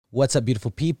What's up,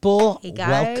 beautiful people? Hey,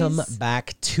 guys. Welcome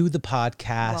back to the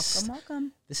podcast.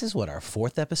 Welcome. This is what, our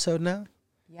 4th episode now?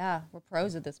 Yeah, we're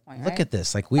pros at this point, Look at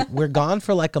this. Like we're gone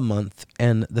for like a month,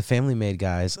 and the Family Made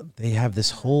guys, they have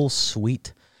this whole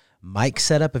sweet mic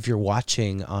setup. If you're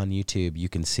watching on YouTube, you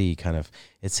can see kind of,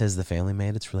 it says the Family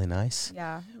Made. It's really nice.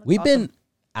 Yeah. We've been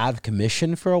out of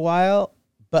commission for a while,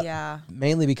 but yeah.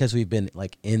 mainly because we've been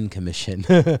like in commission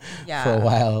for a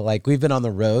while. Like we've been on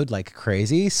the road like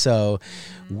crazy. So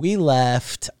we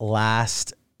left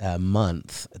last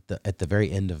month at the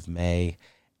very end of May,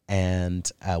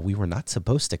 and we were not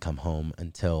supposed to come home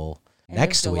until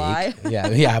next week.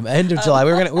 Yeah, end of July.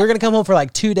 We were gonna come home for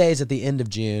like 2 days at the end of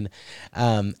June,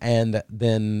 and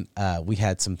then we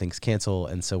had some things cancel,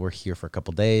 and so we're here for a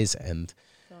couple days, and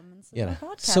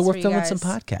so we're filming some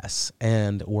podcasts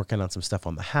and working on some stuff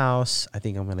on the house. I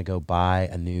think I'm gonna go buy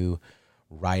a new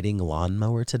riding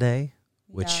lawnmower today,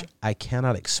 which I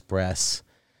cannot express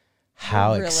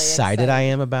how really excited I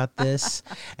am about this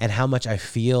and how much I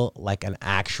feel like an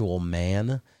actual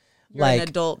man. You're like an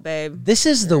adult, babe. This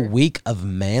is the week of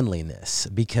manliness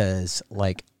because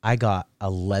like I got a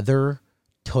leather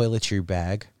toiletry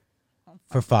bag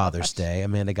for Father's Day.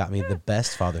 Amanda got me the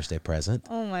best Father's Day present.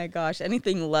 Oh my gosh,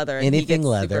 anything leather. And anything he gets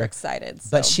leather. Super excited. So.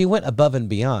 But she went above and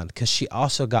beyond because she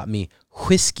also got me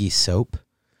whiskey soap.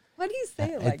 Why do you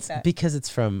say it like that? Because it's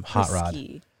from Hot Rod.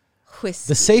 Whiskey.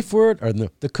 The safe word or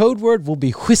the code word will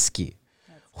be whiskey.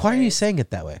 Why are you saying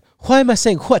it that way? Why am I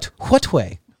saying what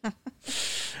way?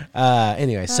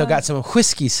 Anyway, so got some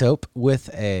whiskey soap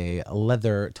with a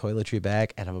leather toiletry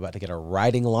bag, and I'm about to get a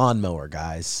riding lawnmower,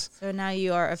 guys. So now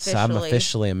you are officially, I'm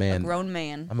officially a man. A grown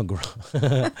man. I'm a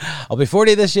grown. I'll be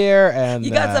 40 this year, and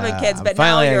you got 7 kids, but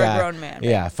now you're a grown man. Right?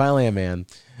 Yeah, finally a man.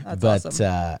 That's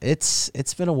awesome.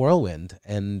 It's been a whirlwind,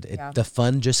 and the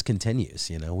fun just continues.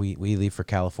 You know, we leave for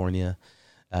California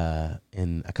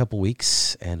in a couple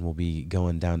weeks, and we'll be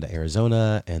going down to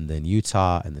Arizona and then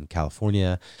Utah and then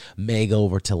California. May go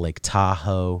over to Lake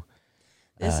Tahoe.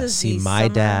 This is see my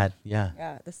dad.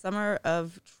 Yeah, the summer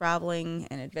of traveling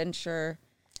and adventure.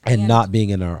 And not being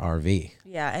in our RV.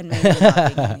 Yeah, and maybe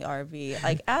not being in the RV.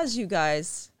 Like, as you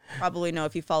guys probably know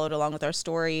if you followed along with our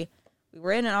story, we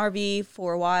were in an RV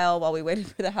for a while we waited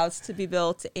for the house to be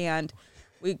built, and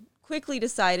we quickly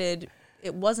decided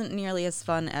it wasn't nearly as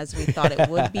fun as we thought it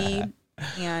would be.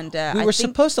 And we were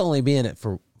supposed to only be in it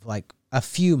for like a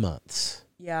few months.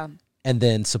 Yeah. And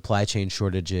then supply chain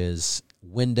shortages,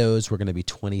 windows were going to be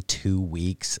 22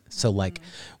 weeks. So like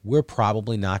we're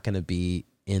probably not going to be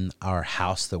in our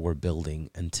house that we're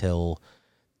building until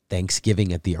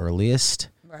Thanksgiving at the earliest.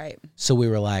 Right. So we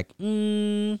were like,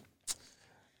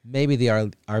 maybe the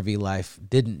RV life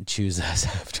didn't choose us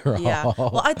after all.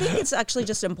 Well, I think it's actually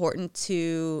just important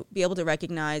to be able to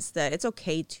recognize that it's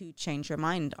okay to change your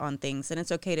mind on things, and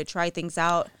it's okay to try things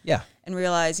out. Yeah. And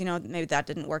realize, maybe that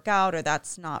didn't work out, or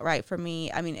that's not right for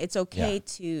me. I mean, it's okay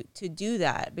to do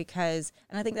that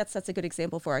and I think that sets a good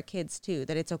example for our kids too,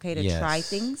 that it's okay to try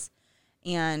things.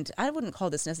 And I wouldn't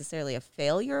call this necessarily a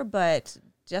failure, but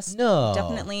just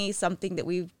definitely something that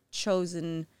we've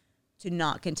chosen to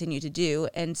not continue to do.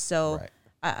 And so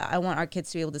I want our kids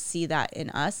to be able to see that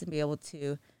in us and be able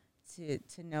to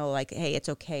know, like, hey, it's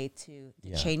okay to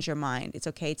change your mind. It's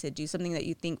okay to do something that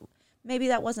you think maybe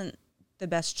that wasn't the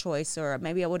best choice, or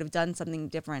maybe I would have done something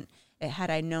different had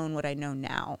I known what I know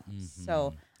now. Mm-hmm.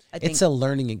 So I think it's a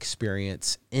learning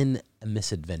experience in a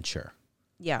misadventure.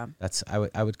 Yeah. That's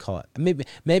I would call it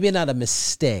maybe not a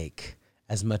mistake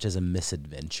as much as a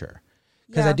misadventure.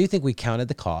 Because I do think we counted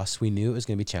the costs. We knew it was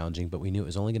going to be challenging, but we knew it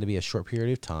was only going to be a short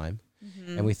period of time.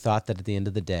 Mm-hmm. And we thought that at the end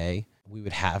of the day, we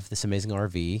would have this amazing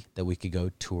RV that we could go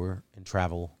tour and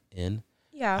travel in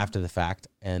after the fact.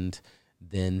 And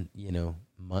then,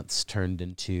 months turned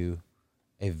into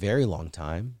a very long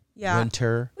time. Yeah.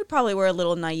 Winter. We probably were a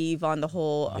little naive on the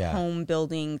whole home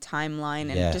building timeline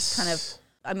and just kind of,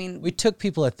 we took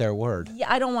people at their word. Yeah,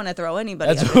 I don't want to throw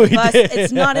anybody under the bus.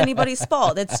 It's not anybody's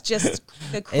fault. It's just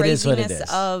the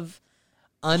craziness of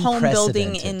home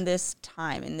building in this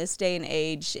time, in this day and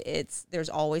age. There's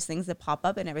always things that pop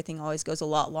up, and everything always goes a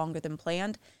lot longer than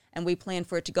planned. And we planned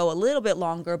for it to go a little bit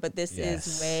longer, but this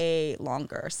is way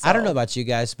longer. So. I don't know about you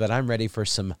guys, but I'm ready for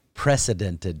some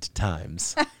precedented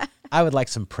times. I would like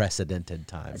some precedented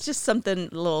times. It's just something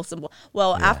a little simple.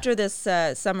 Well, after this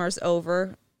summer's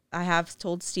over, I have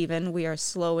told Steven we are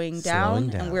slowing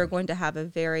down, and we're going to have a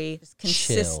very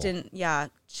consistent,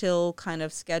 chill kind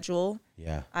of schedule.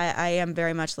 Yeah. I am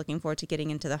very much looking forward to getting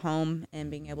into the home and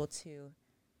being able to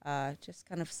just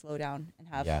kind of slow down and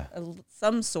have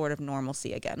some sort of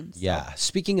normalcy again. So. Yeah.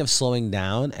 Speaking of slowing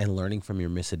down and learning from your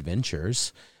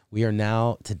misadventures, we are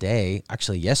now today,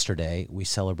 actually yesterday, we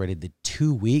celebrated the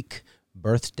 2-week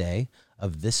birthday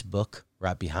of this book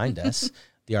right behind us,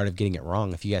 The Art of Getting It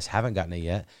Wrong. If you guys haven't gotten it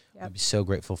yet, I'd be so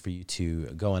grateful for you to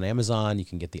go on Amazon. You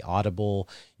can get the Audible,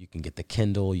 you can get the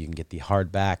Kindle, you can get the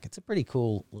hardback. It's a pretty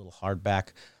cool little hardback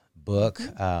book.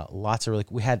 Lots of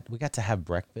we got to have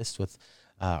breakfast with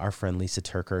our friend Lisa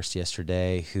Turkhurst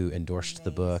yesterday, who endorsed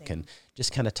the book, and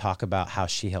just kind of talk about how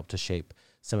she helped to shape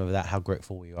some of that, how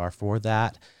grateful we are for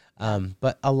that.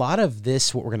 But a lot of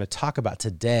this, what we're going to talk about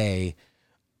today,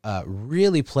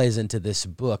 really plays into this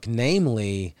book.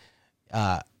 Namely,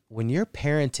 when you're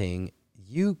parenting,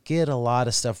 you get a lot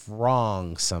of stuff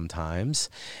wrong sometimes.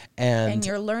 And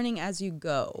you're learning as you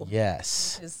go.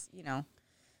 Yes. Which is,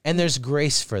 and there's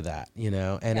grace for that,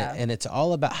 and it's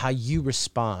all about how you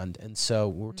respond. And so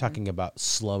we're talking about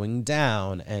slowing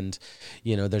down, and,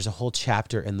 there's a whole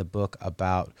chapter in the book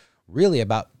about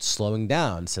slowing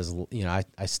down. It says,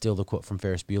 I steal the quote from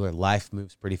Ferris Bueller: life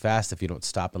moves pretty fast. If you don't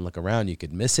stop and look around, you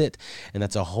could miss it. And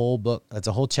that's a whole book. That's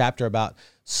a whole chapter about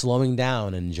slowing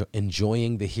down and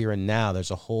enjoying the here and now.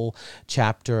 There's a whole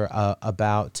chapter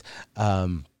about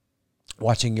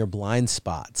watching your blind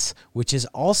spots, which is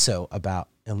also about,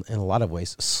 in a lot of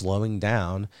ways, slowing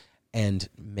down and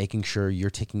making sure you're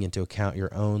taking into account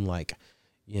your own,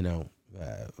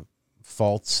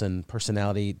 faults and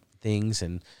personality things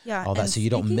and all that, so you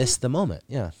don't miss the moment.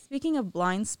 Speaking of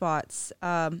blind spots,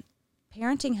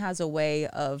 parenting has a way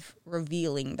of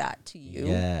revealing that to you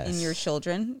in your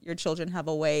children. Your children have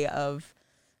a way of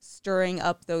stirring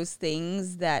up those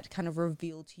things that kind of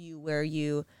reveal to you where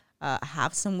you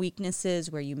have some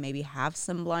weaknesses, where you maybe have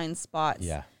some blind spots.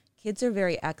 Kids are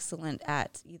very excellent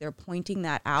at either pointing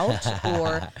that out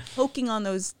or poking on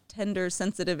those tender,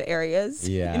 sensitive areas,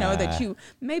 that you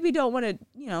maybe don't want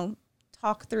to,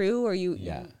 talk through, or you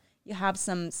have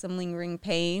some lingering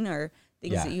pain or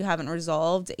things that you haven't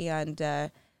resolved. And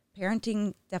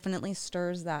parenting definitely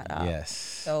stirs that up. Yes.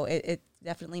 So it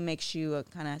definitely makes you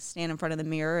kind of stand in front of the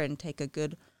mirror and take a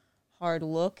good hard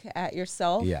look at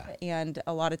yourself. And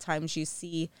a lot of times you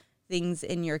see things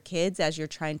in your kids as you're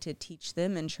trying to teach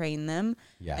them and train them.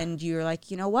 And you're like,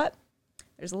 you know what?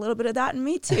 There's a little bit of that in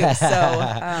me too.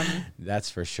 So that's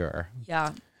for sure.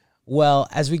 Yeah. Well,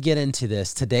 as we get into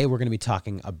this, today we're going to be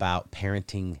talking about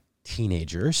parenting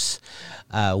teenagers,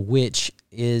 which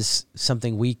is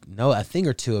something we know a thing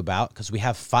or two about because we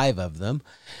have 5 of them.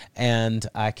 And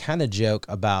I kind of joke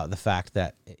about the fact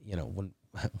that, when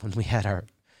we had our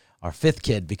 5th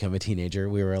kid become a teenager,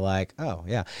 we were like, oh,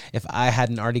 yeah, if I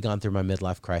hadn't already gone through my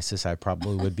midlife crisis, I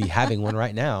probably would be having one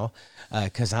right now,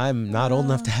 because I'm not old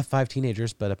enough to have 5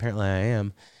 teenagers, but apparently I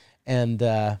am.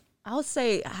 And I'll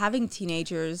say having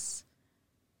teenagers,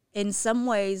 in some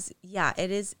ways, it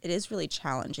is really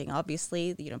challenging.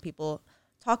 Obviously, people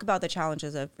talk about the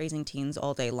challenges of raising teens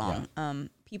all day long.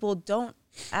 People don't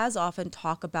as often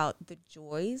talk about the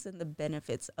joys and the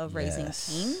benefits of raising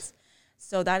teens.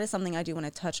 So that is something I do want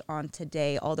to touch on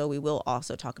today, although we will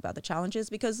also talk about the challenges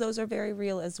because those are very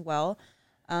real as well.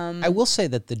 I will say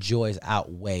that the joys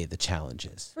outweigh the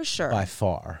challenges. For sure. By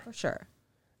far. For sure.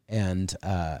 And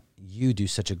you do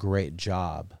such a great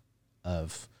job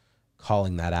of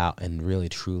calling that out and really,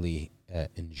 truly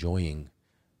enjoying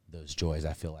those joys,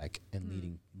 I feel like,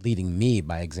 and leading me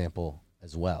by example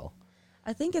as well.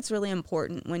 I think it's really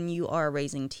important when you are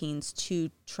raising teens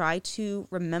to try to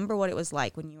remember what it was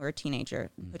like when you were a teenager.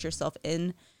 Put yourself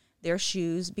in their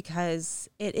shoes, because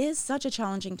it is such a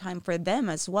challenging time for them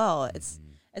as well. It's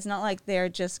not like they're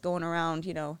just going around,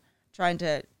 trying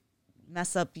to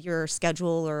mess up your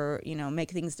schedule or,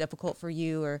 make things difficult for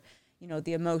you, or,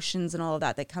 the emotions and all of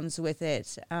that comes with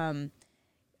it.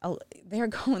 They're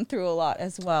going through a lot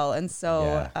as well. And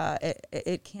so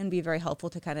it can be very helpful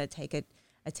to kind of take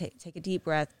a deep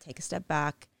breath, take a step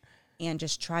back, and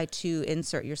just try to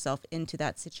insert yourself into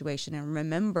that situation and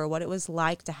remember what it was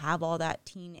like to have all that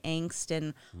teen angst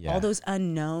and all those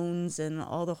unknowns and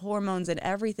all the hormones and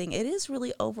everything. It is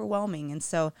really overwhelming.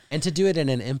 And to do it in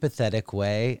an empathetic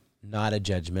way, not a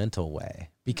judgmental way,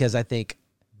 because I think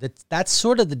that's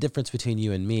sort of the difference between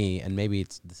you and me. And maybe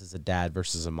this is a dad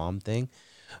versus a mom thing,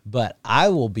 but I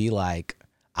will be like,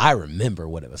 I remember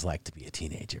what it was like to be a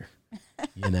teenager.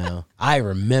 I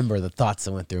remember the thoughts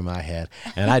that went through my head,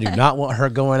 and I do not want her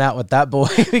going out with that boy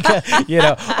because,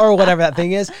 or whatever that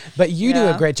thing is. But you do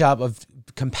a great job of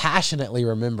compassionately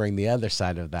remembering the other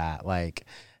side of that. Like,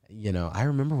 I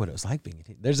remember what it was like being a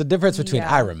teenager. There's a difference between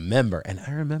I remember and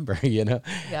I remember,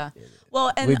 Yeah.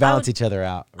 Well, and we balance each other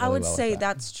out. Really I would well say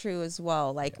that's true as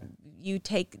well. Like you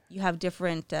have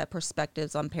different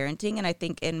perspectives on parenting. And I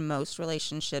think in most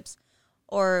relationships,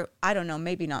 or I don't know,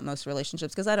 maybe not most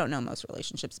relationships, because I don't know most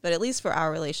relationships, but at least for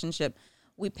our relationship,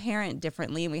 we parent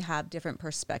differently and we have different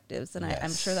perspectives. And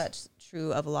I'm sure that's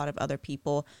true of a lot of other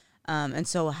people. And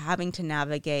so having to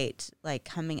navigate, like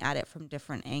coming at it from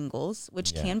different angles,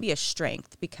 which can be a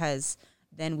strength, because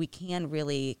then we can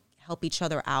really help each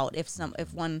other out.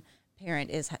 If one parent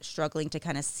is struggling to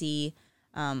kind of see,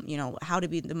 how to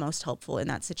be the most helpful in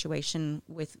that situation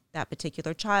with that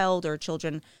particular child or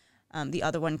children, the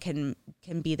other one can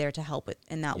be there to help it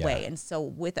in that way. And so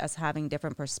with us having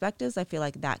different perspectives, I feel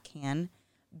like that can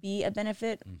be a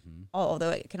benefit, although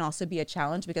it can also be a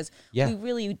challenge, because we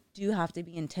really do have to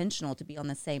be intentional to be on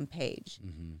the same page.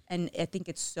 And I think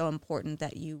it's so important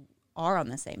that you are on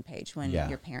the same page when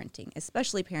you're parenting,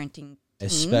 especially parenting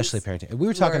teens. We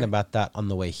were talking about that on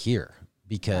the way here,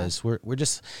 because we're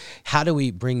just, how do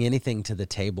we bring anything to the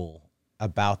table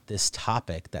about this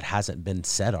topic that hasn't been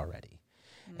said already?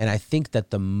 And I think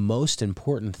that the most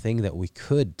important thing that we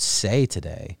could say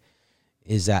today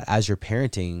is that as you're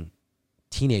parenting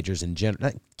teenagers in general,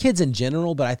 not kids in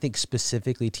general, but I think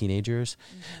specifically teenagers,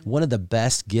 one of the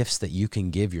best gifts that you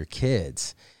can give your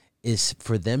kids is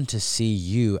for them to see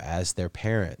you as their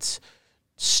parents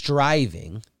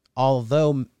striving,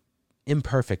 although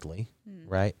imperfectly,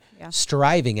 right? Yeah.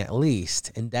 Striving, at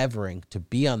least, endeavoring to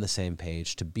be on the same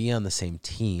page, to be on the same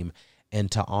team, and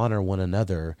to honor one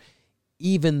another,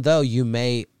 even though you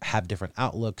may have different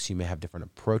outlooks, you may have different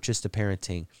approaches to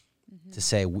parenting, to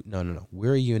say, no,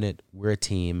 we're a unit, we're a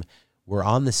team, we're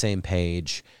on the same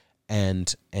page,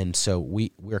 and so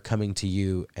we're coming to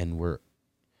you, and we're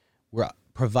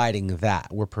providing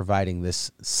that. We're providing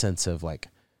this sense of like,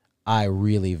 I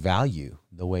really value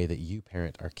the way that you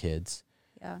parent our kids,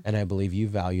 and I believe you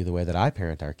value the way that I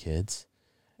parent our kids,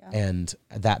 and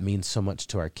that means so much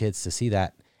to our kids to see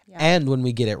that. And when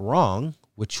we get it wrong,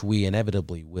 which we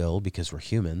inevitably will because we're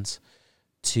humans,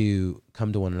 to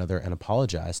come to one another and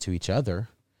apologize to each other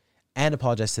and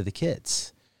apologize to the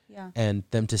kids. And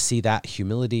them to see that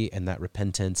humility and that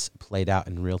repentance played out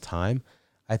in real time,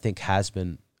 I think has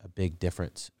been a big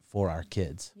difference for our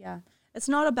kids. It's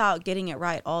not about getting it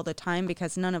right all the time,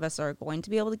 because none of us are going to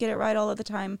be able to get it right all of the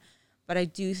time. But I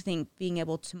do think being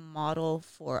able to model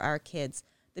for our kids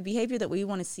the behavior that we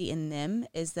want to see in them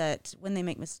is that when they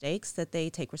make mistakes, that they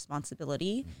take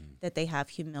responsibility, that they have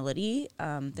humility,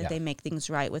 that they make things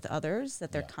right with others,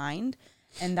 that they're kind.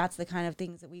 And that's the kind of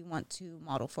things that we want to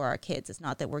model for our kids. It's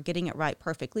not that we're getting it right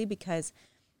perfectly, because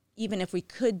even if we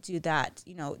could do that,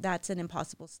 that's an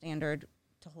impossible standard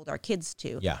to hold our kids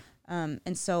to.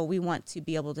 And so we want to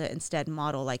be able to instead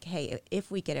model like, hey, if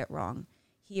we get it wrong,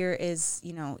 here's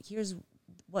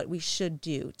what we should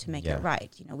do to make it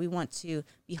right. We want to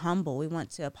be humble. We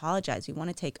want to apologize. We want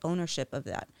to take ownership of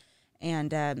that.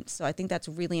 And so I think that's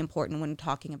really important when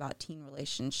talking about teen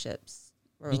relationships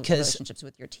or relationships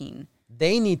with your teen.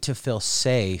 They need to feel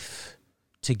safe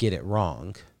to get it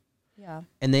wrong.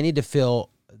 And they need to feel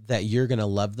that you're going to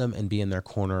love them and be in their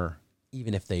corner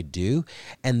even if they do.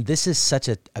 And this is such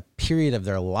a period of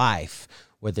their life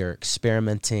where they're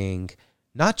experimenting,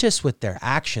 not just with their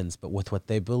actions, but with what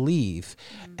they believe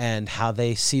and how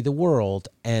they see the world,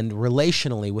 and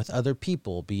relationally with other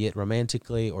people, be it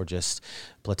romantically or just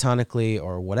platonically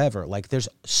or whatever. Like, there's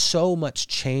so much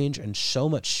change and so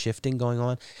much shifting going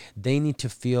on. They need to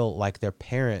feel like their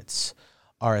parents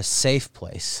are a safe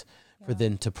place for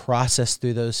them to process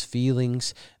through those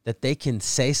feelings, that they can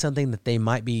say something that they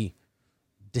might be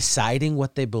deciding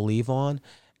what they believe on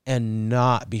and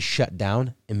not be shut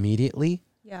down immediately.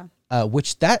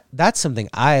 Which that's something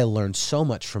I learned so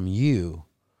much from you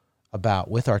about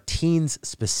with our teens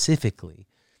specifically.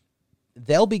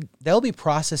 They'll be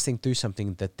processing through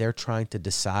something that they're trying to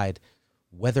decide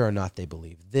whether or not they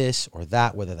believe this or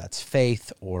that, whether that's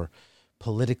faith or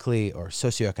politically or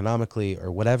socioeconomically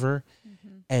or whatever.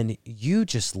 And you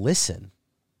just listen.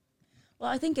 Well,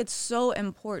 I think it's so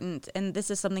important, and this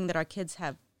is something that our kids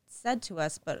have said to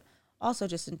us, but also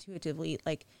just intuitively,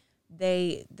 like,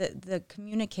 the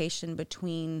communication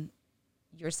between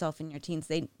yourself and your teens,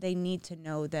 they need to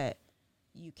know that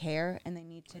you care, and they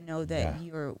need to know that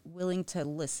you're willing to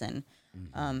listen,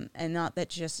 and not that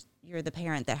just you're the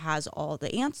parent that has all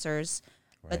the answers,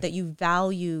 but that you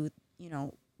value,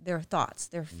 their thoughts,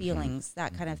 their feelings,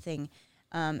 that kind of thing.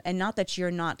 And not that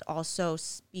you're not also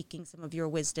speaking some of your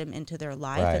wisdom into their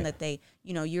life, and that they,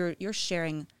 you're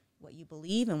sharing what you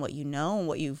believe and what you know and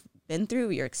what you've been through,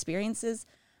 your experiences.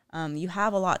 You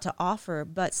have a lot to offer,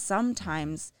 but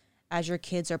sometimes as your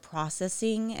kids are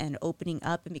processing and opening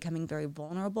up and becoming very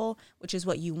vulnerable, which is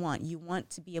what you want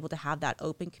to be able to have that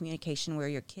open communication where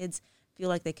your kids feel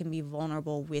like they can be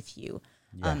vulnerable with you,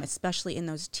 especially in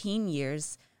those teen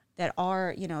years. that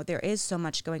are, you know, there is so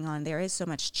much going on, there is so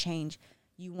much change.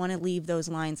 You want to leave those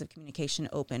lines of communication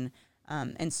open.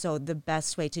 And so the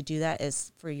best way to do that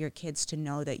is for your kids to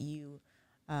know that you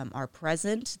are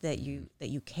present, that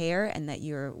you care, and that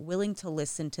you're willing to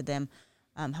listen to them,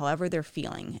 however they're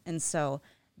feeling. And so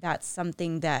that's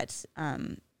something that,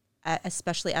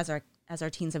 especially as our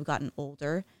teens have gotten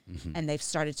older, and they've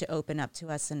started to open up to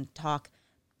us and talk,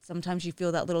 sometimes you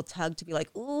feel that little tug to be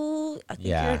like, ooh, I think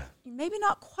you're maybe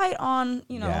not quite on,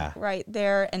 you know, right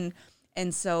there.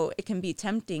 And so it can be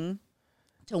tempting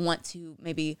to want to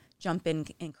maybe jump in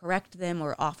and correct them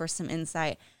or offer some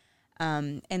insight.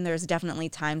 And there's definitely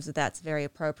times that that's very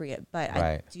appropriate. But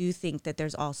I do think that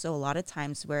there's also a lot of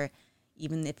times where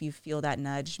even if you feel that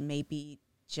nudge, maybe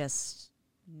just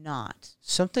not.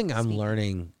 Something I'm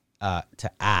learning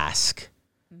to ask,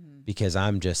 because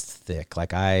I'm just thick.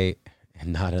 Like I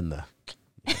am not in the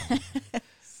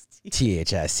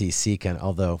THICC kind of,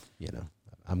 although, you know,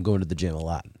 I'm going to the gym a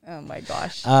lot. Oh my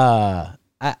gosh.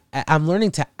 I'm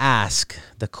learning to ask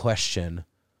the question,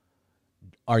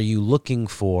 are you looking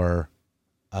for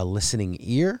a listening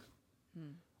ear?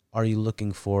 Are you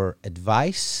looking for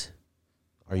advice?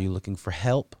 Are you looking for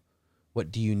help?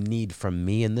 What do you need from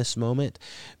me in this moment?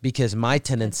 Because my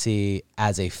tendency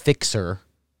as a fixer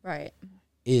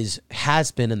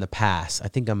has been in the past. I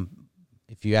think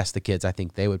if you ask the kids, I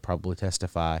think they would probably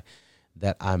testify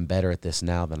that I'm better at this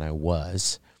now than I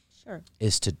was. Sure.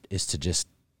 Is to just,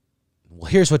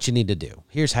 well, here's what you need to do.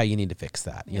 Here's how you need to fix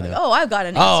that. You know, like, oh, I've got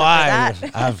an answer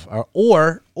for that.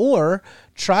 or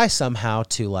try somehow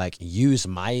to like use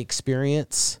my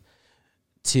experience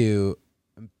to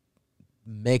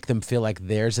make them feel like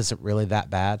theirs isn't really that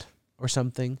bad or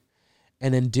something.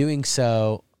 And in doing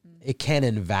so, it can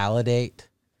invalidate.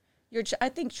 I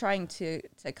think trying to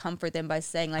comfort them by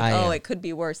saying like, it could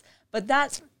be worse, but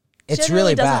that's it's generally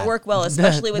really doesn't bad. Work well,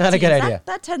 especially with not teens. A good idea.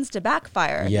 That tends to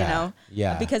backfire, you know,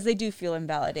 because they do feel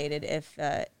invalidated if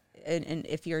and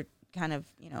if you're kind of,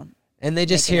 you know. And they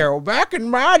just hear, well, back in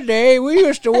my day, we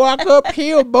used to walk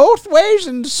uphill both ways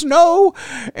in the snow,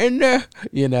 and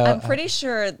you know. I'm pretty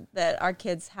sure that our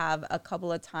kids have a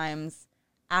couple of times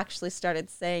actually started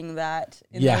saying that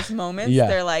in those moments.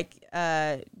 They're like,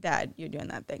 Dad, you're doing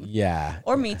that thing. Yeah.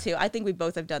 Or me too. I think we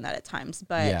both have done that at times.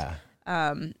 But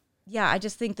I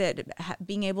just think that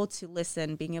being able to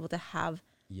listen, being able to have,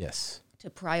 to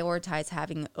prioritize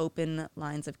having open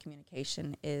lines of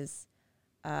communication is,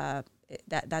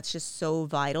 that's just so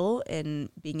vital in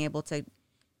being able to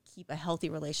keep a healthy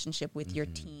relationship with your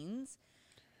teens.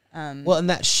 Well, and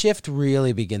that shift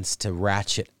really begins to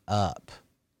ratchet up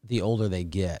the older they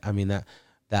get. I mean,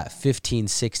 that 15,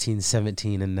 16,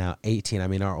 17, and now 18. I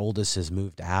mean, our oldest has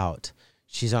moved out.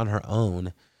 She's on her own.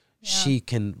 Yeah. She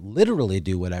can literally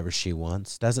do whatever she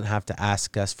wants, doesn't have to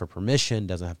ask us for permission,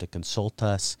 doesn't have to consult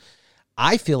us.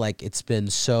 I feel like it's been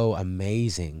so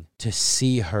amazing to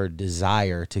see her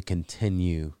desire to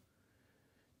continue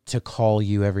to call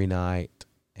you every night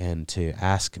and to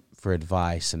ask for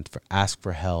advice and ask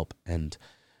for help and,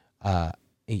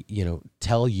 you know,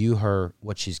 tell you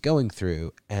what she's going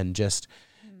through. And just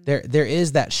there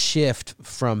is that shift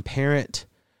from parent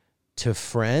to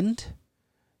friend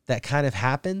that kind of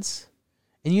happens,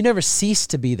 and you never cease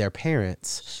to be their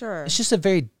parents. Sure. It's just a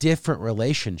very different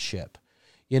relationship.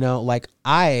 You know, like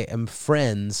I am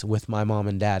friends with my mom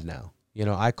and dad now. You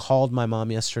know, I called my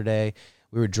mom yesterday.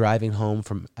 We were driving home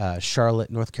from Charlotte,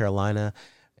 North Carolina.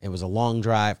 It was a long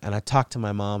drive, and I talked to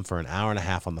my mom for an hour and a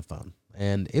half on the phone.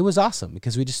 And it was awesome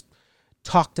because we just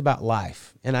talked about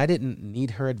life. And I didn't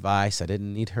need her advice. I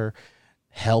didn't need her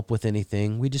help with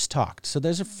anything. We just talked. So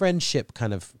there's a friendship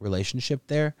kind of relationship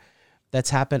there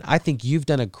that's happened. I think you've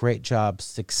done a great job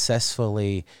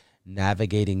successfully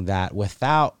navigating that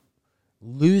without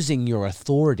losing your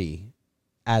authority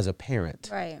as a parent.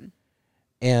 Right.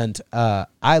 And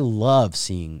I love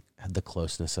seeing the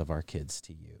closeness of our kids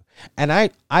to you. And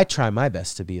I try my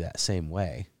best to be that same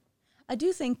way. I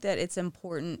do think that it's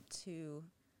important to,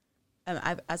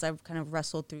 as I've kind of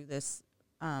wrestled through this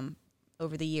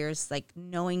over the years, like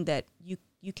knowing that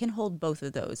you can hold both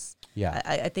of those. Yeah.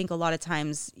 I think a lot of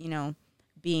times, you know,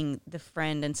 being the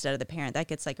friend instead of the parent, that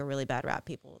gets like a really bad rap.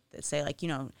 People that say like, you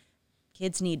know,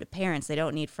 kids need parents, they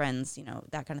don't need friends, you know,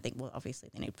 that kind of thing. Well, obviously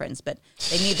they need friends, but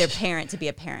they need their parent to be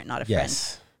a parent, not a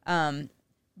friend.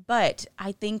 But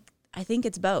I think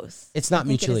it's both. It's not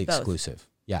mutually exclusive.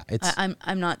 Yeah,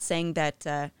 I'm not saying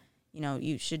that you know,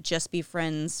 you should just be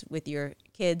friends with your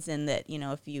kids and that, you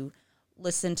know, if you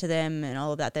listen to them and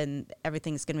all of that, then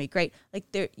everything's going to be great. Like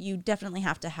you definitely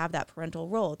have to have that parental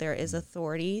role. There is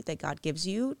authority that God gives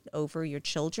you over your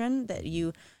children that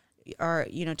you are,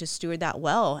 to steward that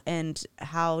well. And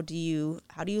how do you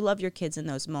love your kids in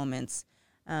those moments?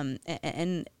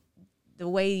 And the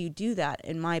way you do that,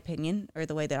 in my opinion, or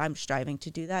the way that I'm striving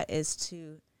to do that, is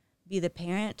to be the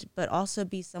parent, but also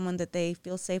be someone that they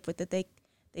feel safe with, that they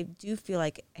do feel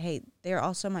like, hey, they're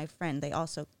also my friend. They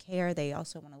also care. They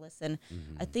also want to listen.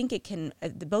 Mm-hmm. I think it can,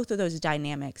 both of those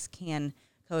dynamics can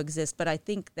coexist. But I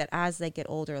think that as they get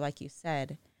older, like you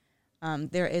said,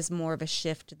 there is more of a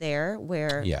shift there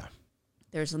where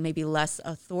there's maybe less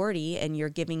authority, and you're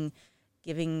giving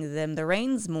them the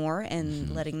reins more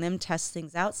and letting them test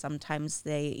things out. Sometimes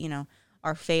they,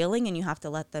 are failing, and you have to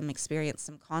let them experience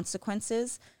some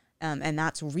consequences. And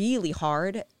that's really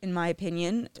hard, in my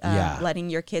opinion.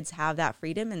 Letting your kids have that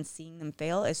freedom and seeing them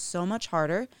fail is so much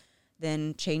harder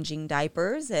than changing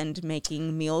diapers and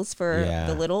making meals for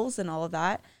the littles and all of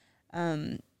that.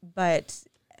 But,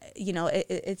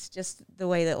 it's just the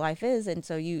way that life is. And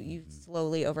so you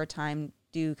slowly over time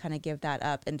do kind of give that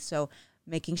up. And so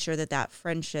making sure that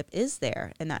friendship is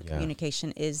there and that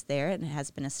communication is there and has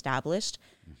been established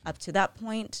up to that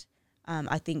point,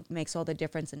 I think makes all the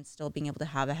difference in still being able to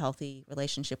have a healthy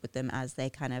relationship with them as they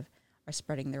kind of are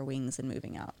spreading their wings and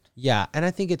moving out. Yeah. And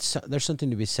I think there's something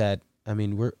to be said. I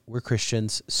mean, we're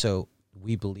Christians, so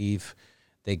we believe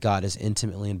that God is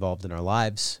intimately involved in our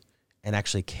lives and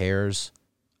actually cares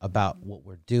about what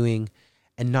we're doing,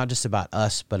 and not just about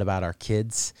us, but about our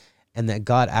kids, and that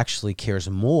God actually cares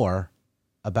more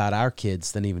about our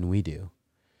kids than even we do.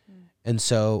 And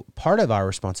so part of our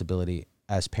responsibility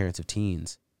as parents of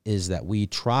teens is that we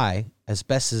try, as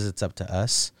best as it's up to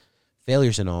us,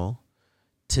 failures and all,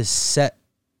 to set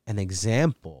an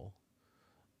example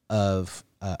of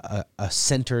a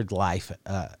centered life,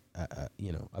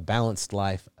 a balanced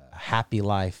life, a happy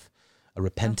life, a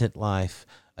repentant life,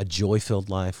 a joy-filled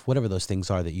life, whatever those things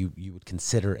are that you would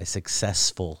consider a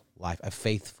successful life, a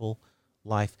faithful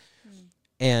life.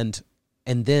 And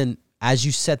then as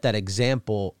you set that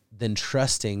example, then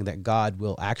trusting that God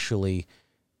will actually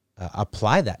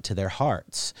apply that to their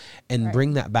hearts and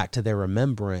bring that back to their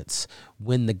remembrance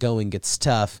when the going gets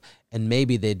tough, and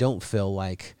maybe they don't feel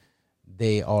like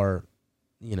they are,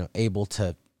 able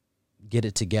to get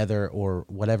it together or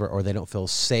whatever, or they don't feel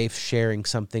safe sharing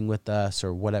something with us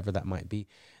or whatever that might be,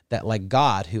 that like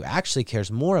God, who actually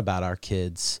cares more about our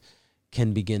kids,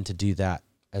 can begin to do that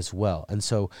as well. And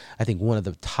so I think one of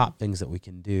the top things that we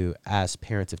can do as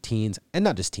parents of teens, and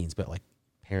not just teens, but like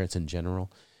parents in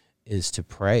general, is to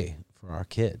pray for our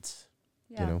kids,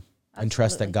 and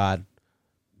trust that God,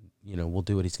 will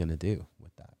do what he's going to do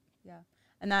with that. Yeah.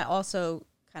 And that also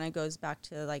kind of goes back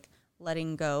to like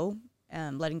letting go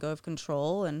of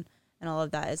control and all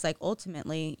of that. Is like,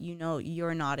 ultimately,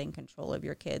 you're not in control of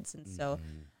your kids. And so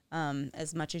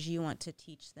as much as you want to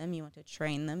teach them, you want to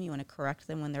train them, you want to correct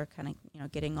them when they're kind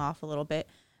of, getting off a little bit.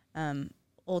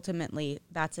 Ultimately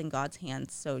that's in God's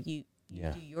hands. So you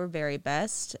do your very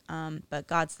best, but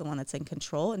God's the one that's in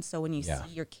control. And so when you see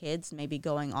your kids maybe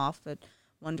going off at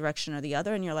one direction or the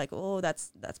other, and you're like, oh,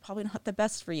 that's probably not the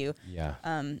best for you.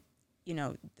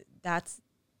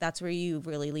 That's where you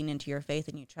really lean into your faith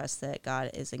and you trust that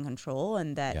God is in control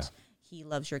and that he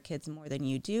loves your kids more than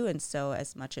you do. And so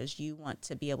as much as you want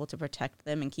to be able to protect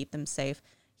them and keep them safe,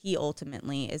 he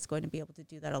ultimately is going to be able to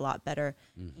do that a lot better.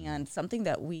 And something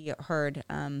that we heard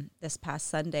this past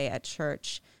Sunday at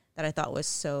church that I thought was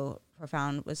so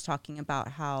profound was talking about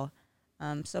how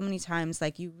so many times,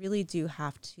 like, you really do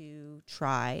have to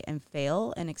try and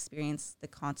fail and experience the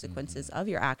consequences of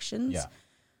your actions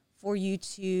for you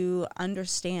to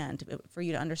understand,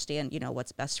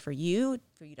 what's best for you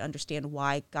to understand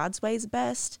why God's way is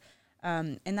best.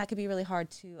 And that could be really hard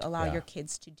to allow your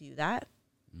kids to do that.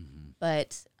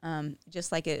 But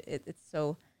just like it's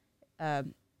so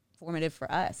formative for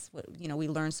us, we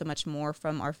learn so much more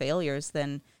from our failures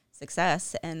than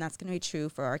success, and that's going to be true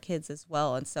for our kids as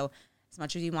well. And so as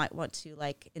much as you might want to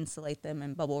like insulate them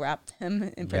and bubble wrap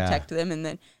them and protect them and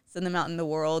then send them out in the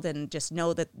world and just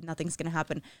know that nothing's going to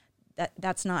happen,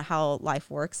 that's not how life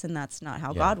works, and that's not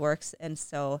how God works. And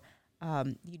so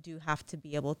you do have to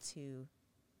be able to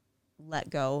let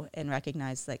go and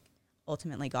recognize, like,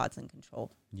 ultimately God's in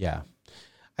control. Yeah.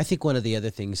 I think one of the other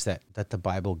things that the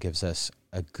Bible gives us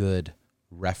a good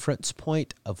reference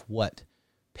point of what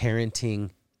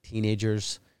parenting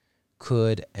teenagers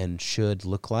could and should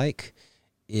look like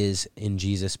is in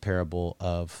Jesus' parable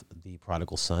of the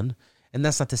prodigal son. And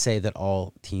that's not to say that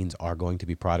all teens are going to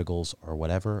be prodigals or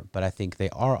whatever, but I think they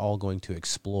are all going to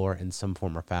explore in some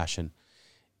form or fashion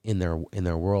in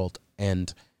their world.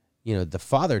 And, the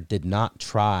father did not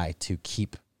try to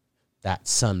keep that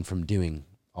son from doing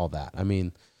all that. I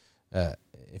mean,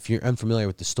 if you're unfamiliar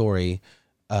with the story,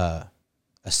 a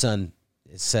son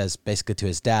says basically to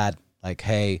his dad, like,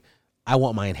 hey, I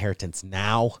want my inheritance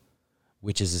now,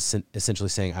 which is essentially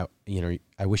saying,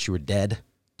 I wish you were dead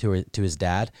to his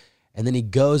dad. And then he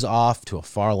goes off to a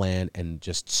far land and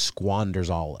just squanders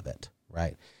all of it,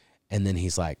 right? And then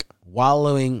he's like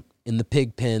wallowing in the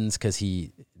pig pens because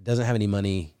he doesn't have any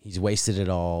money. He's wasted it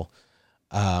all.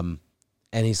 And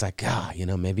he's like,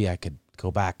 maybe I could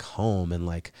go back home and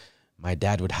like my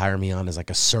dad would hire me on as like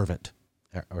a servant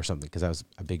or something, because that was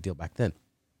a big deal back then.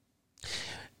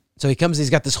 So he comes, he's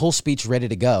got this whole speech ready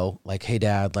to go. Like, hey,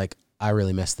 Dad, like, I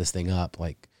really messed this thing up.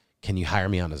 Like, can you hire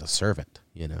me on as a servant,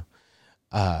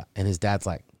 And his dad's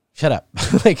like, shut up.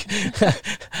 Like,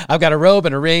 I've got a robe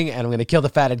and a ring, and I'm going to kill the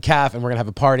fatted calf, and we're going to have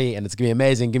a party, and it's going to be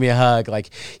amazing. Give me a hug.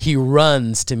 Like, he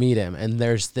runs to meet him. And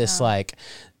there's this,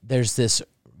 there's this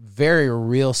very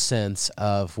real sense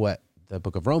of what the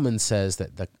book of Romans says,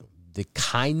 that the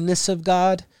kindness of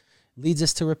God leads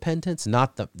us to repentance,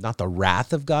 not the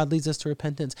wrath of God leads us to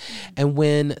repentance. And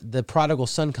when the prodigal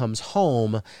son comes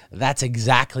home, that's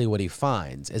exactly what he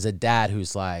finds, is a dad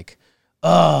who's like,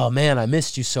 oh man, I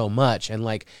missed you so much. And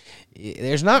like,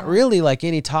 there's not really like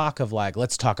any talk of like,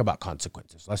 let's talk about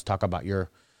consequences. Let's talk about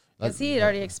because he had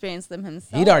already experienced them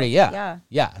himself. He'd already,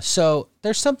 yeah. So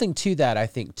there's something to that, I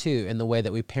think, too, in the way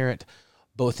that we parent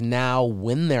both now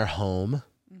when they're home,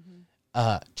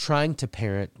 trying to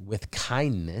parent with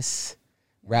kindness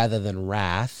rather than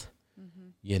wrath,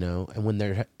 and when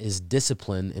there is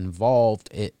discipline involved,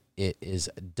 it is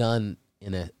done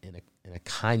in a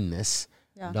kindness,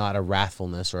 not a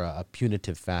wrathfulness or a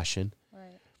punitive fashion.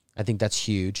 Right. I think that's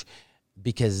huge,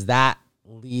 because that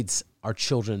leads our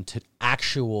children to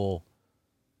actual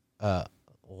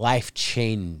life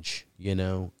change,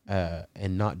 and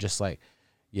not just like,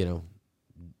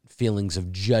 feelings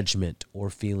of judgment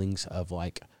or feelings of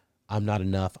like, I'm not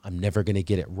enough. I'm never going to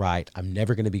get it right. I'm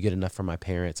never going to be good enough for my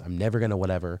parents. I'm never going to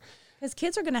whatever. Because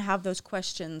kids are going to have those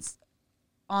questions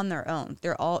on their own.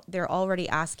 They're already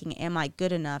asking, am I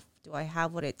good enough? Do I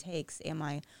have what it takes? Am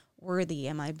I worthy?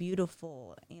 Am I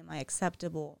beautiful? Am I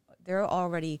acceptable? They're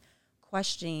already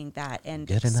questioning that and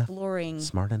good exploring enough,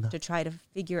 smart enough, to try to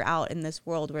figure out in this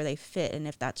world where they fit and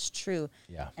if that's true.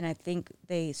 Yeah. And I think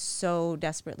they so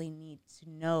desperately need to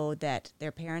know that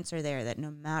their parents are there, that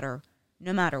no matter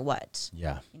what,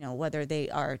 whether they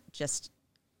are just,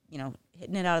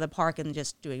 hitting it out of the park and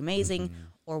just doing amazing,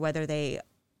 or whether they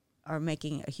are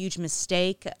making a huge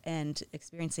mistake and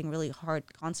experiencing really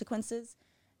hard consequences,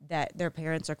 that their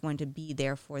parents are going to be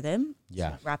there for them,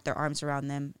 to wrap their arms around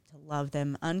them, to love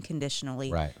them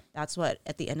unconditionally. Right. That's what,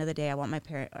 at the end of the day, I want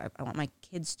my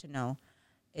kids to know,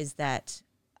 is that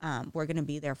we're going to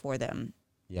be there for them,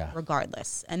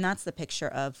 regardless. And that's the picture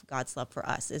of God's love for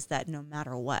us, is that no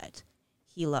matter what,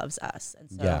 He loves us.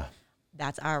 And so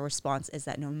that's our response, is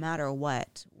that no matter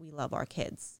what, we love our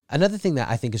kids. Another thing that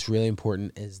I think is really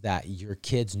important is that your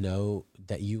kids know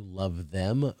that you love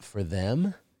them for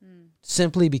them,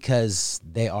 simply because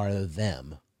they are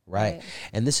them, right?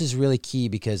 And this is really key,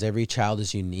 because every child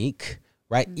is unique,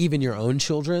 right? Even your own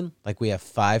children, like we have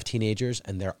 5 teenagers,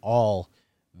 and they're all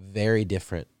very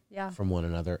different from one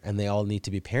another, and they all need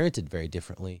to be parented very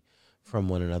differently from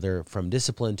one another, from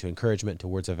discipline to encouragement to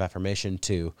words of affirmation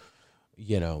to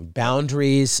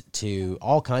boundaries, to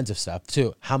all kinds of stuff,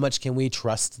 to how much can we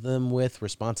trust them with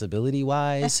responsibility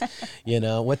wise.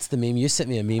 What's the meme? You sent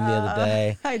me a meme the other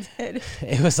day. I did.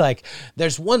 It was like,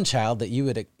 there's one child that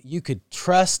you could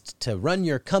trust to run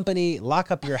your company,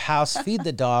 lock up your house, feed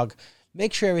the dog,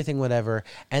 make sure everything, whatever.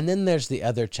 And then there's the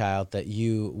other child that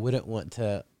you wouldn't want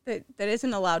to, that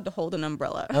isn't allowed to hold an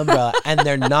umbrella. And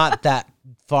they're not that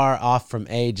far off from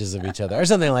ages of each other or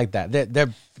something like that.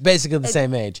 They're basically the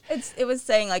same age. It was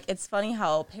saying, like, it's funny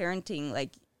how parenting,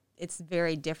 like, it's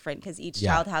very different, because each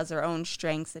child has their own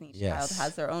strengths and each child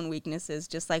has their own weaknesses,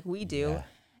 just like we do. Yeah.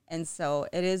 And so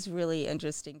it is really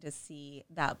interesting to see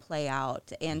that play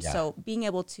out. And so being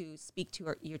able to speak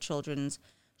to your children's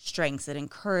strengths and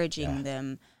encouraging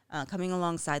them, coming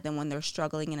alongside them when they're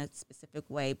struggling in a specific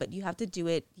way, but you have to do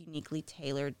it uniquely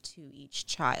tailored to each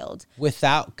child.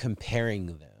 Without comparing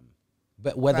them.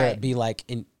 But whether it be like,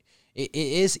 it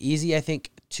is easy, I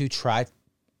think, to try,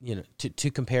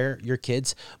 to compare your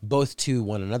kids both to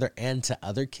one another and to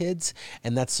other kids.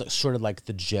 And that's sort of like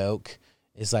the joke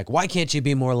is like, why can't you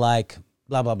be more like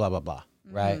blah, blah, blah, blah, blah,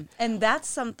 right? And that's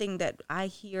something that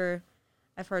I've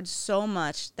heard so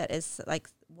much, that is like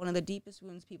one of the deepest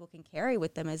wounds people can carry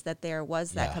with them, is that there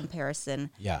was that comparison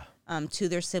to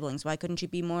their siblings. Why couldn't you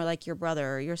be more like your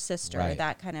brother or your sister, or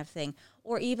that kind of thing?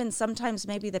 Or even sometimes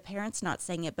maybe the parent's not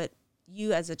saying it, but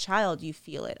you as a child, you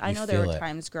feel it. I know there were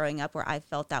times growing up where I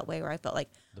felt that way, where I felt like,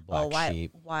 the black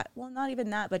sheep. Why? Well, not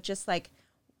even that, but just like,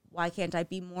 why can't I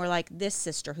be more like this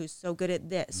sister who's so good at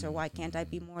this? Or why can't I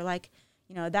be more like,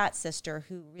 that sister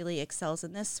who really excels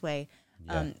in this way?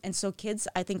 Yeah. And so kids,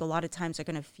 I think a lot of times are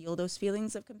going to feel those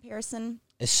feelings of comparison.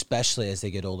 Especially as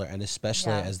they get older, and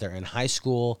especially as they're in high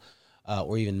school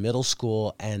or even middle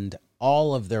school, and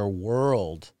all of their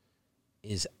world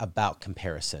is about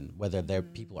comparison, whether their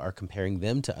people are comparing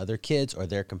them to other kids or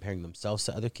they're comparing themselves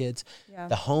to other kids. Yeah.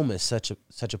 The home is such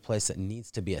a place that needs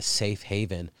to be a safe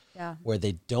haven where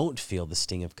they don't feel the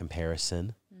sting of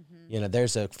comparison. Mm-hmm.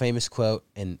 There's a famous quote,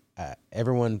 and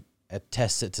everyone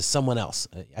attests it to someone else,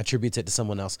 attributes it to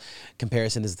someone else.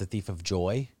 Comparison is the thief of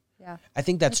joy. Yeah. I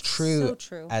think that's true. So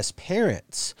true. As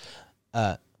parents,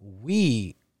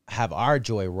 we have our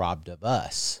joy robbed of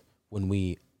us when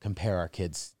we compare our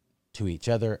kids to each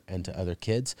other and to other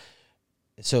kids.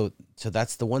 So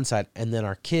that's the one side. And then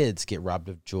our kids get robbed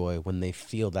of joy when they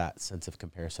feel that sense of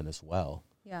comparison as well.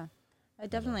 Yeah, I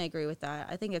definitely agree with that.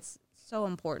 I think it's so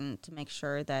important to make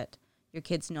sure that your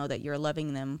kids know that you're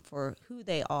loving them for who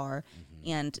they are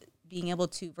and being able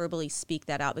to verbally speak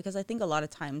that out. Because I think a lot of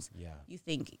times you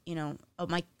think, oh,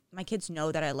 my kids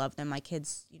know that I love them. My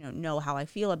kids, know how I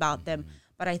feel about them.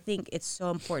 But I think it's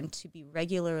so important to be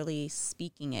regularly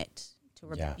speaking it,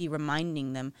 to be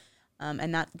reminding them.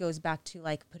 And that goes back to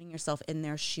like putting yourself in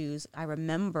their shoes. I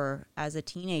remember as a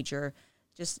teenager,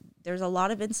 just there's a lot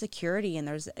of insecurity, and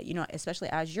there's, especially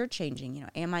as you're changing,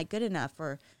 am I good enough,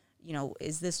 or,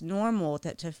 is this normal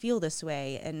to feel this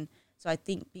way? And so I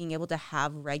think being able to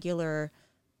have regular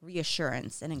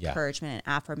reassurance and encouragement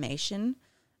and affirmation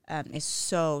is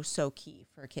so, so key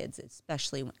for kids,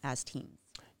 especially as teens.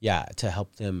 Yeah, to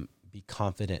help them be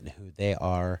confident in who they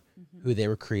are, who they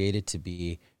were created to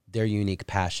be, their unique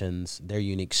passions, their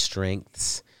unique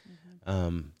strengths.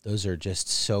 Those are just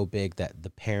so big that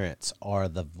the parents are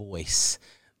the voice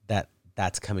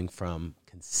that's coming from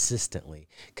consistently,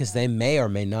 because they may or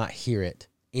may not hear it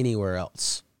anywhere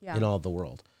else in all the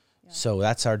world. Yeah. So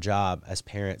that's our job as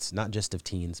parents, not just of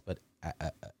teens, but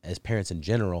as parents in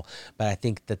general. But I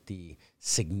think that the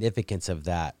significance of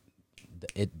that,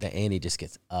 the ante just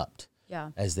gets upped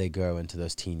as they grow into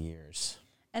those teen years.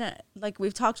 And like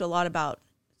we've talked a lot about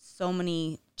so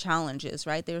many challenges,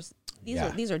 right?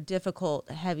 These are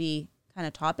difficult, heavy kind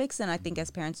of topics. And I think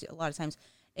as parents, a lot of times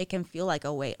it can feel like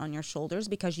a weight on your shoulders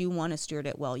because you want to steward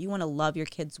it well. You want to love your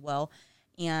kids well.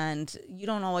 And you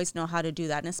don't always know how to do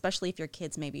that. And especially if your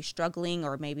kids may be struggling,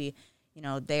 or maybe,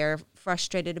 they're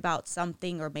frustrated about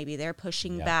something, or maybe they're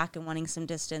pushing back and wanting some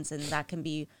distance. And that can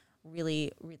be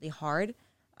really, really hard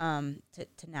to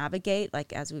navigate,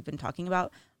 like as we've been talking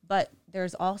about. But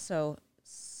there's also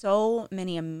so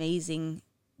many amazing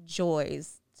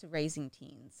joys to raising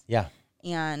teens. Yeah.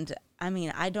 And I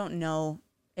mean, I don't know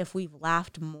if we've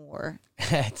laughed more.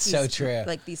 It's so true.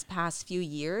 Like these past few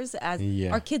years, as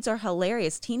our kids are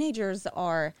hilarious. Teenagers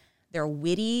they're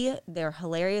witty, they're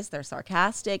hilarious, they're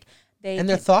sarcastic.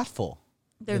 They're thoughtful.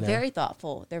 They're very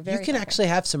thoughtful. They're very. You can actually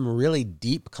have some really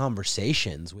deep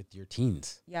conversations with your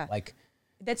teens. Yeah. Like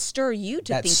that stir you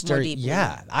to think more deeply.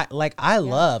 Yeah. I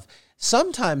love,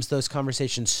 sometimes those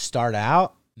conversations start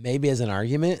out maybe as an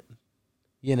argument,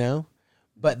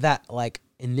 but that like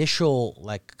initial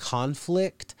like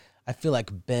conflict, I feel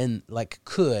like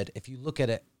could, if you look at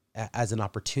it as an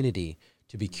opportunity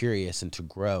to be curious and to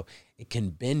grow, it can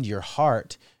bend your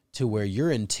heart to where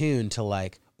you're in tune to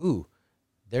like, ooh,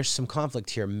 there's some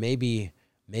conflict here. Maybe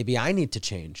I need to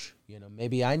change,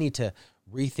 maybe I need to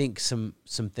rethink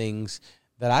some things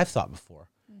that I've thought before,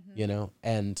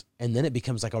 and then it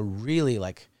becomes like a really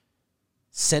like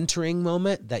centering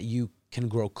moment that you can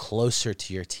grow closer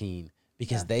to your teen,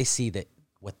 because they see that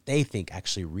what they think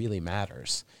actually really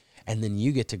matters. And then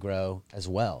you get to grow as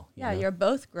well. You're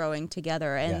both growing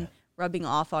together and rubbing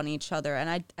off on each other.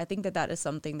 And I think that is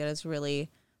something that is really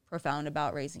profound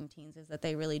about raising teens, is that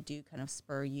they really do kind of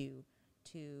spur you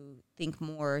to think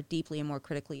more deeply and more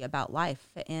critically about life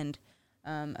and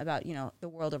about, the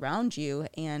world around you.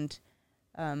 And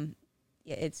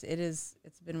it's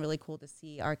been really cool to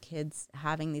see our kids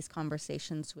having these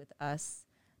conversations with us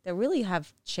that really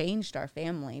have changed our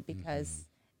family, because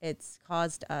it's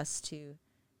caused us to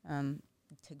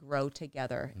grow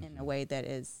together in a way that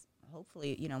is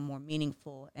hopefully, more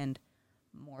meaningful and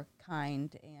more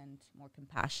kind and more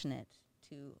compassionate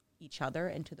to each other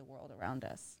and to the world around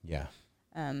us. Yeah.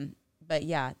 But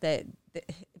yeah,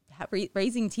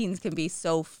 raising teens can be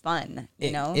so fun,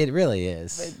 It really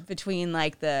is. Between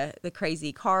like the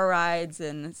crazy car rides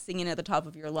and singing at the top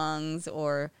of your lungs,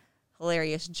 or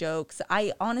hilarious jokes.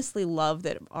 I honestly love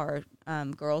that our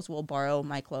girls will borrow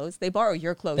my clothes. They borrow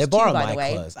your clothes They borrow too, by my the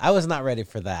way. clothes. I was not ready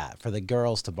for that, for the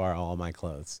girls to borrow all my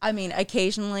clothes. I mean,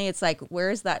 occasionally it's like,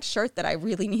 where's that shirt that I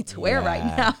really need to wear right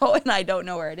now? And I don't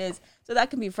know where it is. So that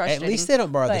can be frustrating. At least they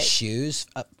don't borrow the shoes,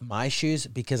 my shoes,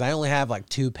 because I only have like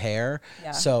 2 pair.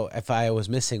 Yeah. So if I was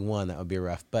missing one, that would be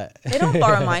rough. But they don't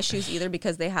borrow my shoes either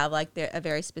because they have like a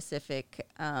very specific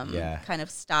kind of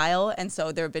style. And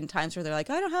so there have been times where they're like,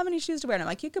 I don't have any shoes to wear. And I'm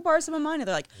like, you could borrow some of mine. And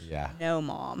they're like, no,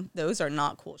 Mom, those are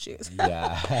not cool shoes.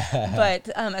 Yeah. But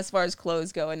as far as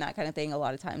clothes go and that kind of thing, a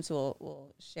lot of times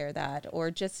we'll share that.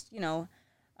 Or just,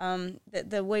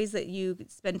 the ways that you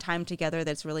spend time together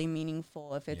that's really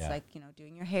meaningful. If it's like,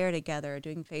 doing your hair together,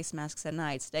 doing face masks at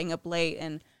night, staying up late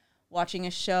and watching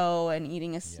a show and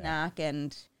eating a snack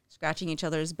and scratching each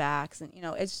other's backs. And,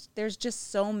 there's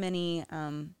just so many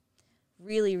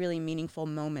really, really meaningful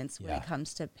moments when it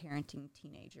comes to parenting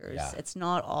teenagers. Yeah. It's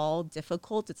not all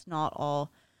difficult. It's not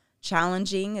all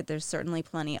challenging. There's certainly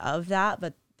plenty of that,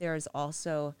 but there's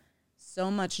also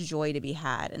so much joy to be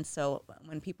had. And so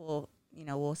when people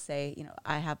will say,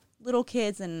 I have little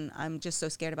kids and I'm just so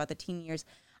scared about the teen years,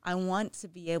 I want to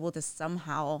be able to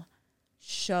somehow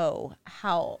show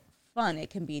how fun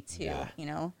it can be too,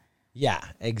 Yeah,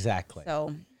 exactly.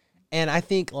 So, and I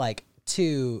think like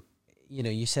too,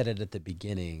 you said it at the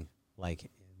beginning, like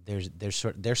there's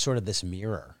sort of this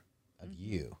mirror of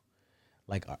you.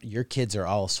 Like your kids are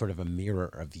all sort of a mirror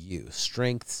of you,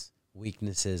 strengths,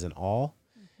 weaknesses, and all.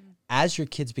 Mm-hmm. As your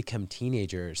kids become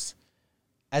teenagers,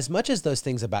 as much as those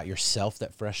things about yourself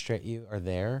that frustrate you are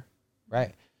there,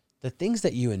 right? The things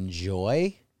that you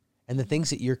enjoy and the things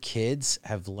that your kids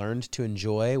have learned to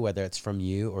enjoy, whether it's from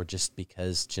you or just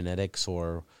because genetics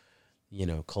or,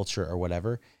 culture or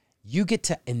whatever, you get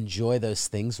to enjoy those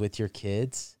things with your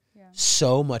kids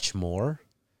so much more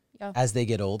as they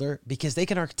get older because they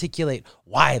can articulate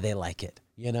why they like it,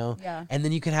 Yeah. And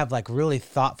then you can have like really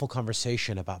thoughtful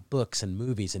conversation about books and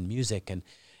movies and music. And,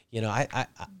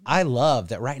 I love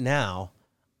that right now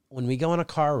when we go on a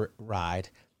car ride,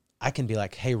 I can be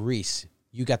like, hey, Reese,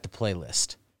 you got the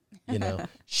playlist.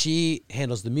 She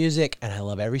handles the music and I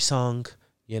love every song.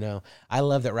 I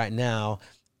love that right now.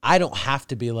 I don't have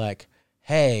to be like,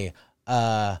 hey,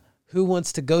 who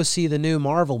wants to go see the new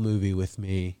Marvel movie with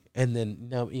me? And then,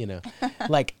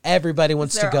 like everybody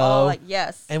wants to go. All like,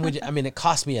 yes. And it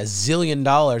costs me $1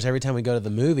 zillion every time we go to the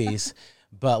movies.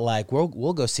 But like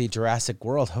we'll go see Jurassic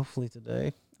World hopefully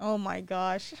today. Oh my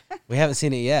gosh. We haven't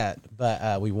seen it yet,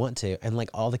 but we want to. And like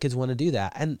all the kids want to do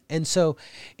that. And so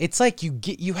it's like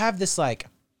you have this like,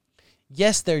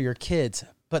 yes, they're your kids,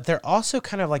 but they're also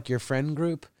kind of like your friend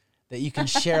group that you can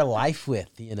share life with,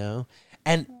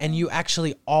 and you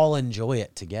actually all enjoy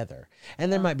it together. And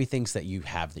there might be things that you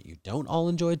have that you don't all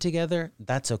enjoy together.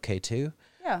 That's okay too.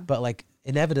 Yeah. But like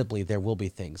inevitably there will be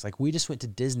things like we just went to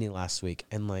Disney last week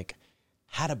and like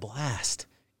had a blast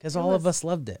because all of us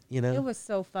loved it. It was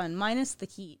so fun, minus the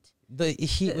heat. The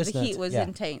heat was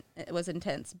intense. It was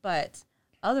intense, but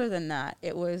other than that,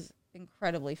 it was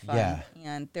incredibly fun. Yeah.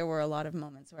 And there were a lot of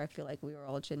moments where I feel like we were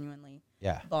all genuinely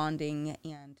bonding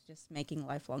and just making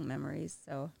lifelong memories.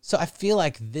 So I feel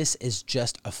like this is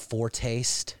just a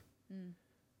foretaste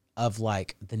of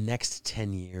like the next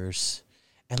 10 years.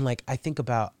 And like I think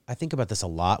about this a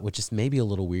lot, which is maybe a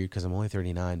little weird because I'm only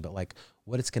 39, but like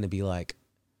what it's going to be like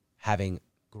having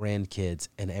grandkids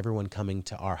and everyone coming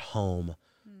to our home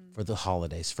for the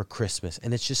holidays, for Christmas.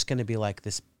 And it's just going to be like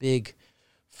this big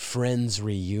friends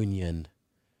reunion,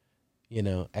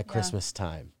 at Christmas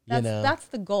time. That's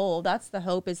the goal. That's the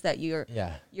hope, is that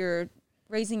you're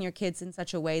raising your kids in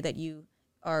such a way that you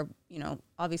are,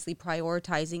 obviously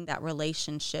prioritizing that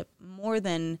relationship more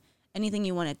than anything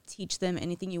you want to teach them,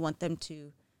 anything you want them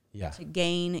to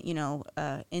gain,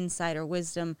 insight or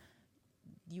wisdom.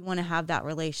 You want to have that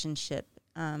relationship.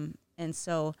 And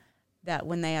so that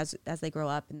when as they grow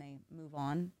up and they move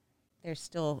on, they're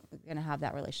still going to have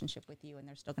that relationship with you and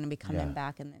they're still going to be coming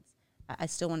back. And I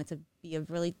still want it to be a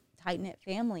really tight-knit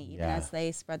family, even as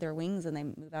they spread their wings and they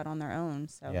move out on their own.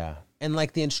 So and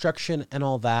like the instruction and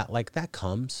all that, like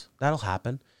that'll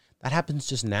happen. That happens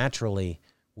just naturally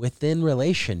within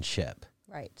relationship.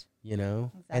 Right.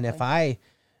 Exactly. And if I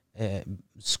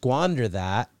squander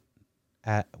that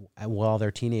while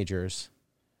they're teenagers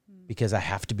because I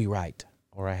have to be right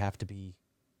or I have to be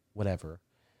whatever,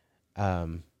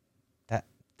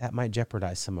 that might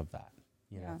jeopardize some of that,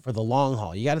 for the long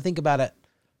haul. You got to think about it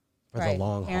for the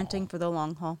long haul. Parenting for the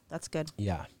long haul. That's good.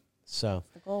 Yeah. So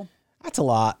that's the goal. That's a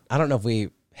lot. I don't know if we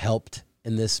helped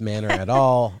in this manner at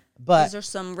all, but these are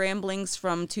some ramblings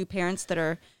from two parents that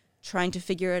are trying to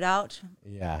figure it out.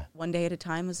 Yeah. One day at a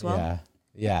time as well. Yeah.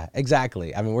 Yeah,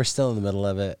 exactly. I mean, we're still in the middle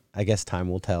of it. I guess time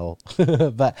will tell.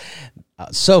 But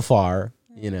so far,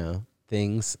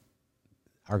 things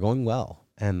are going well.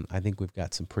 And I think we've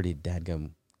got some pretty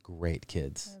dadgum great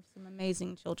kids. We have some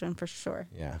amazing children for sure.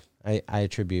 Yeah, I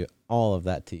attribute all of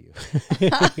that to you.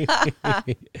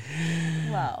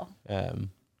 Wow.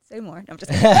 Say more. No, I'm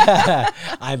just kidding.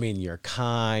 I mean, you're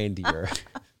kind.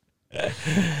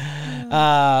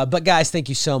 But guys, thank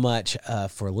you so much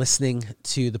for listening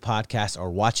to the podcast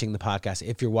or watching the podcast.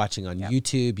 If you're watching on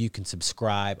YouTube, you can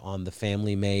subscribe on the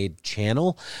Family Made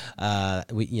channel.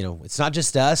 It's not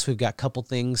just us. We've got a couple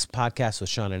things, podcasts with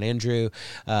Sean and Andrew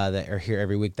that are here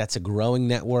every week. That's a growing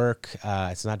network.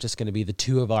 It's not just going to be the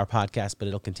two of our podcasts, but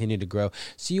it'll continue to grow.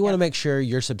 So you want to make sure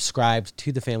you're subscribed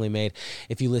to the Family Made.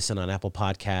 If you listen on Apple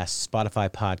Podcasts, Spotify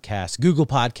Podcasts, Google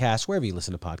Podcasts, wherever you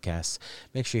listen to podcasts,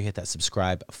 make sure you hit that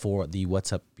subscribe for the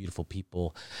What's Up Beautiful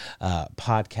People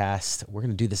podcast. We're going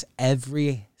to do this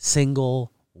every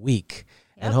single week.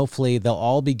 Yep. And hopefully they'll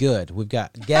all be good. We've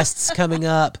got guests coming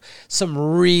up, some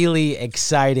really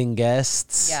exciting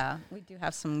guests. Yeah, we do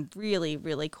have some really,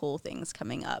 really cool things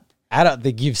coming up. I don't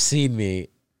think you've seen me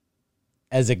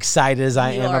as excited as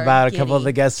I am about a couple of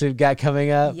the guests we've got coming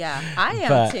up. Yeah, I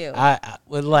am too. I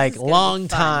with long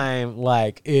time,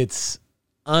 it's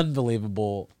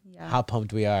unbelievable how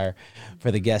pumped we are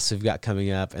for the guests we've got coming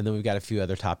up. And then we've got a few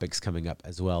other topics coming up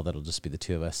as well. That'll just be the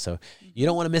two of us. So you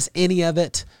don't want to miss any of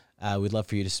it. We'd love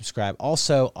for you to subscribe.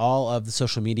 Also, all of the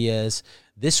social medias.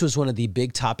 This was one of the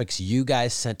big topics you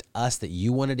guys sent us that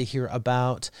you wanted to hear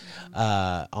about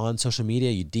on social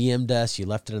media. You DM'd us. You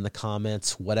left it in the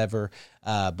comments, whatever.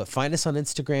 But find us on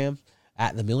Instagram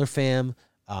at The Miller Fam,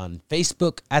 on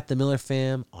Facebook at The Miller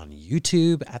Fam, on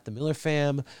YouTube at The Miller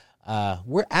Fam.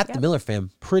 We're at The Miller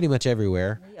Fam pretty much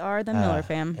everywhere. We are The Miller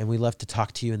Fam. And we love to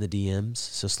talk to you in the DMs.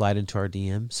 So slide into our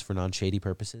DMs for non-shady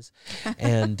purposes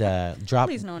and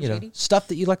drop stuff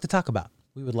that you'd like to talk about.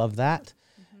 We would love that.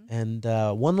 Mm-hmm.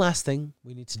 And one last thing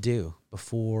we need to do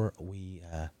before we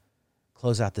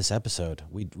close out this episode.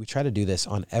 We try to do this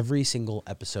on every single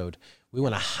episode. We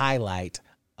want to highlight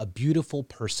a beautiful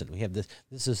person. We have this.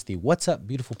 This is the What's Up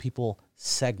Beautiful People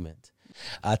segment.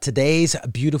 Today's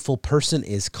beautiful person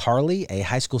is Carly, a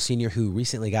high school senior who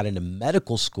recently got into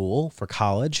medical school for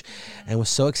college and was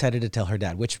so excited to tell her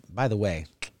dad, which, by the way,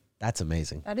 that's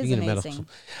amazing. That is amazing.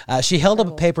 She held up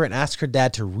a paper and asked her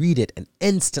dad to read it and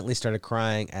instantly started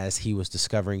crying as he was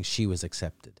discovering she was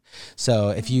accepted. So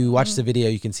if you watch the video,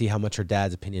 you can see how much her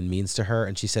dad's opinion means to her.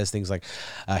 And she says things like,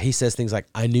 he says things like,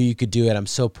 I knew you could do it. I'm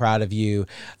so proud of you,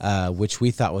 which we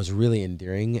thought was really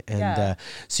endearing. And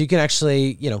so you can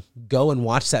actually, go and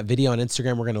watch that video on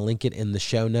Instagram. We're going to link it in the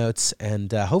show notes.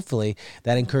 And hopefully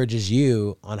that encourages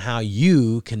you on how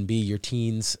you can be your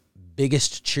teen's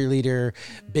biggest cheerleader,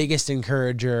 biggest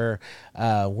encourager.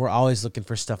 We're always looking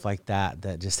for stuff like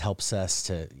that just helps us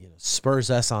to, spurs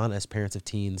us on as parents of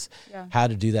teens, how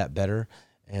to do that better.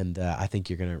 And I think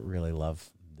you're going to really love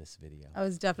this video. I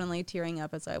was definitely tearing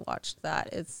up as I watched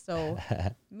that. It's so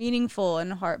meaningful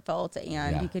and heartfelt,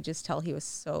 and you could just tell he was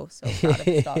so proud of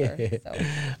his daughter. So.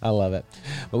 I love it.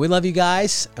 But we love you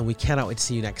guys, and we cannot wait to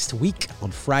see you next week on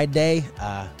Friday.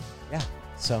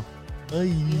 So bye. See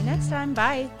you next time.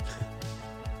 Bye.